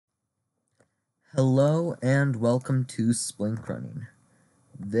Hello and welcome to Splink Running.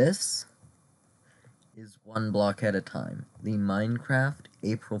 This is one block at a time, the Minecraft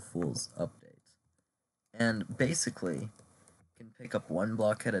April Fool's update. And basically, you can pick up one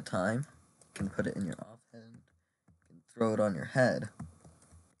block at a time, you can put it in your offhand, you can throw it on your head,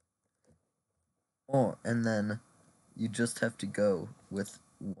 and then you just have to go with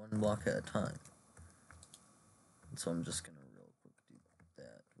one block at a time. So I'm just gonna real quick do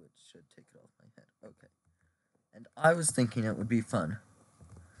that, which should take it off my head. Okay. And I was thinking it would be fun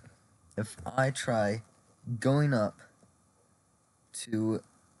if I try going up to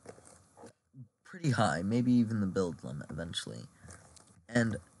pretty high, maybe even the build limit eventually,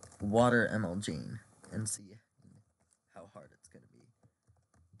 and water MLGing and see how hard it's going to be.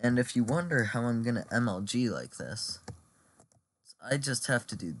 And if you wonder how I'm going to MLG like this, I just have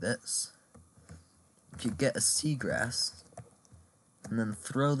to do this. If you get a seagrass, and then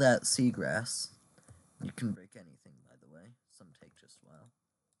throw that seagrass, you can break anything, by the way. Some take just a while.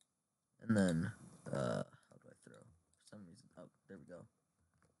 And then, how do I throw? For some reason, oh, there we go.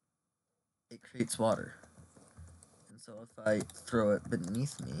 It creates water. And so if I throw it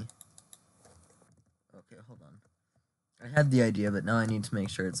beneath me, okay, hold on. I had the idea, but now I need to make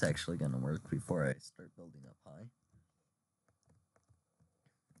sure it's actually going to work before I start building up high.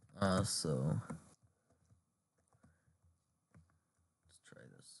 So let's try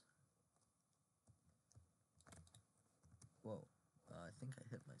this. Whoa, I think I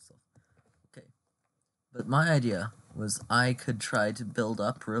hit myself. Okay, but my idea was I could try to build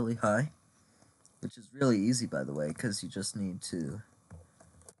up really high, which is really easy, by the way, because you just need to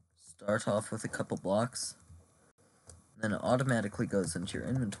start off with a couple blocks, and then it automatically goes into your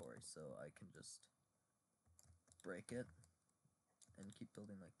inventory, so I can just break it and keep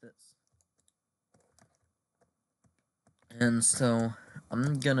building like this. And so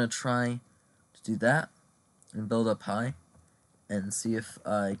I'm gonna try to do that and build up high and see if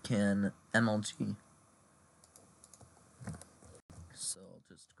I can MLG. So I'll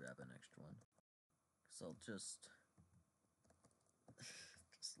just grab an extra one. So I'll just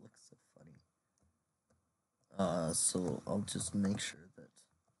looks so funny. So I'll just make sure that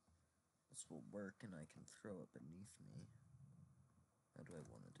this will work and I can throw it beneath me. How do I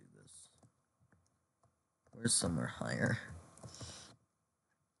want to do this? Where's somewhere higher?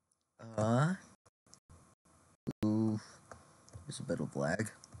 Ooh, there's a bit of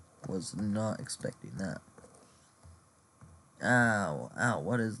lag. Was not expecting that. Ow, ow,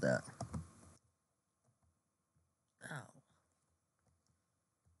 what is that? Ow.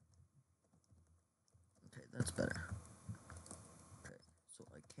 Okay, that's better. Okay, so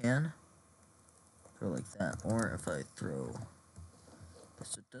I can throw like that, or if I throw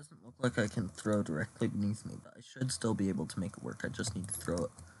this, it doesn't look like I can throw directly beneath me, but I should still be able to make it work. I just need to throw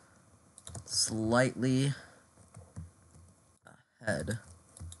it slightly ahead.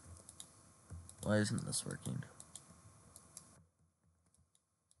 Why isn't this working?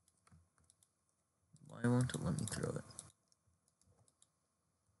 Why won't it let me throw it?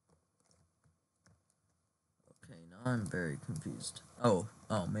 Okay, now I'm very confused. Oh,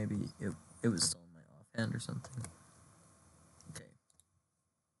 maybe it was still in my offhand or something. Okay.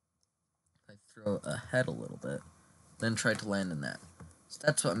 If I throw ahead a little bit, then try to land in that. So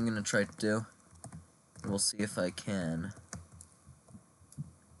that's what I'm going to try to do. We'll see if I can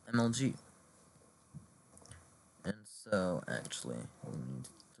MLG. And so, actually, we need to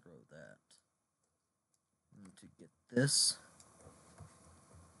throw that. We need to get this.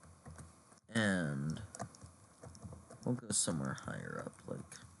 And we'll go somewhere higher up, like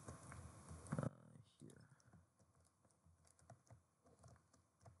here.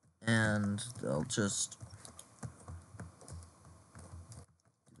 And I'll just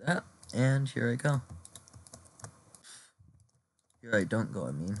do that. And here I go. Here I don't go,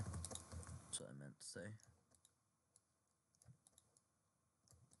 I mean. That's what I meant to say.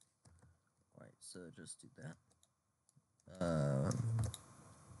 Alright, so just do that.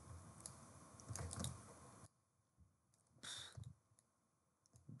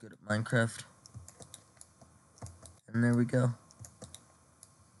 Good at Minecraft. And there we go.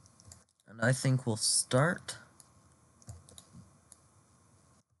 And I think we'll start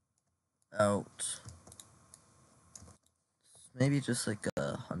out maybe just like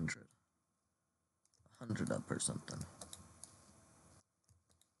 100 up or something.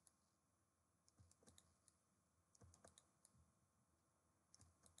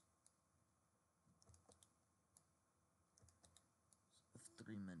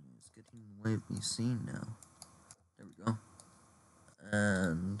 F3 menu is getting in the way of me seeing now. There we go.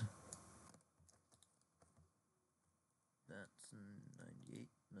 And that's 98,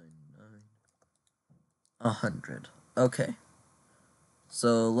 99. 100. Okay.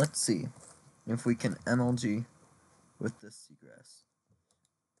 So let's see if we can MLG with this seagrass.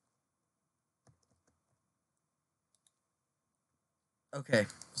 Okay,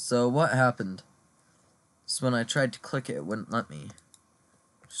 so what happened is when I tried to click it, it wouldn't let me.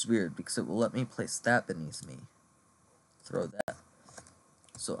 Which is weird, because it will let me place that beneath me. Throw that.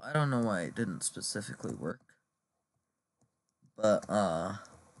 So I don't know why it didn't specifically work. But, I'm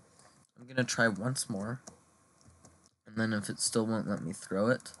gonna try once more. And then if it still won't let me throw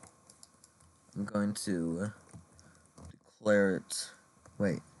it, I'm going to declare it.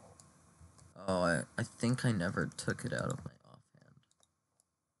 Wait. Oh, I think I never took it out of my offhand.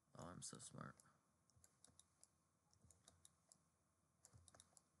 Oh, I'm so smart.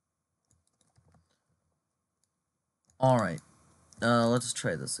 Alright. Let's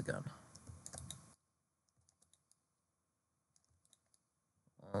try this again.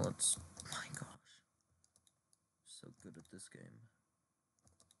 Let's... My gosh. So good at this game.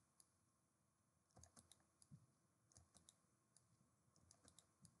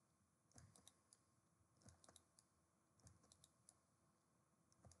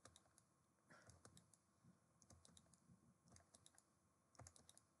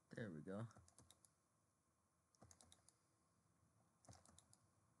 There we go.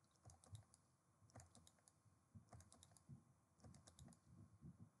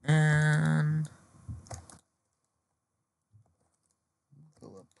 And... go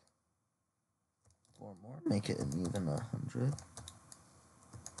up 4 more. Make it an even 100.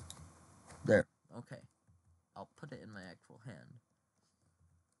 There. Okay. I'll put it in my actual hand.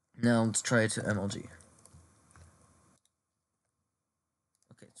 Now let's try to MLG.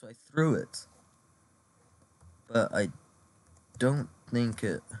 Okay, so I threw it. But I don't think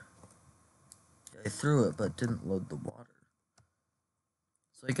it... I threw it, but didn't load the water.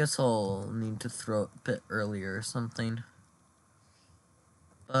 So I guess I'll need to throw it a bit earlier or something.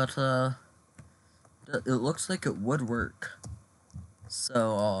 But, it looks like it would work.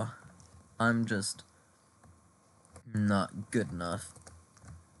 So, I'm just not good enough,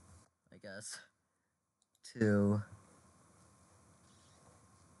 I guess, to...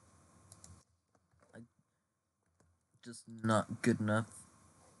 just not good enough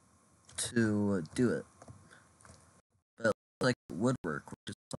to do it. But it looks like it would work, which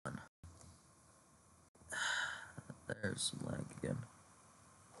is fun. There's some lag again.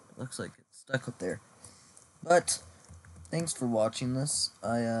 It looks like it's stuck up there. But, thanks for watching this.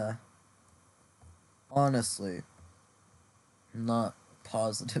 I, honestly, not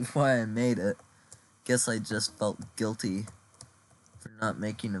positive why I made it. Guess I just felt guilty for not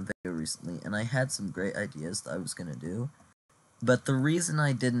making a video recently, and I had some great ideas that I was gonna do. But the reason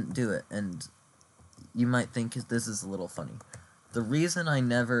I didn't do it, and you might think this is a little funny, the reason I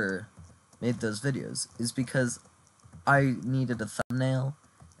never made those videos is because I needed a thumbnail,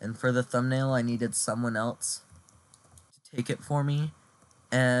 and for the thumbnail I needed someone else to take it for me,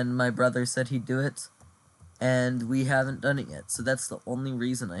 and my brother said he'd do it, and we haven't done it yet. So that's the only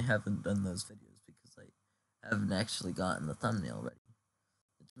reason I haven't done those videos, because I haven't actually gotten the thumbnail ready.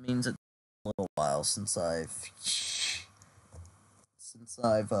 Which means it's a little while since I've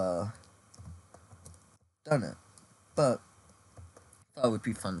done it. But I thought it would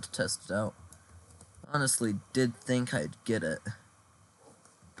be fun to test it out. Honestly, did think I'd get it,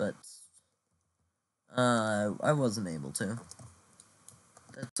 but I wasn't able to.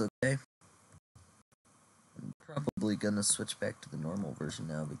 That's okay. I'm probably gonna switch back to the normal version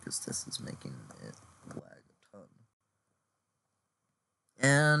now because this is making it lag a ton.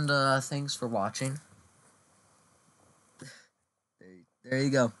 And thanks for watching. There you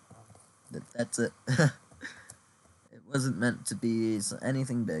go. That's it. It wasn't meant to be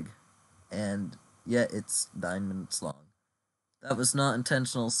anything big, and yet it's 9 minutes long. That was not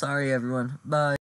intentional. Sorry, everyone. Bye.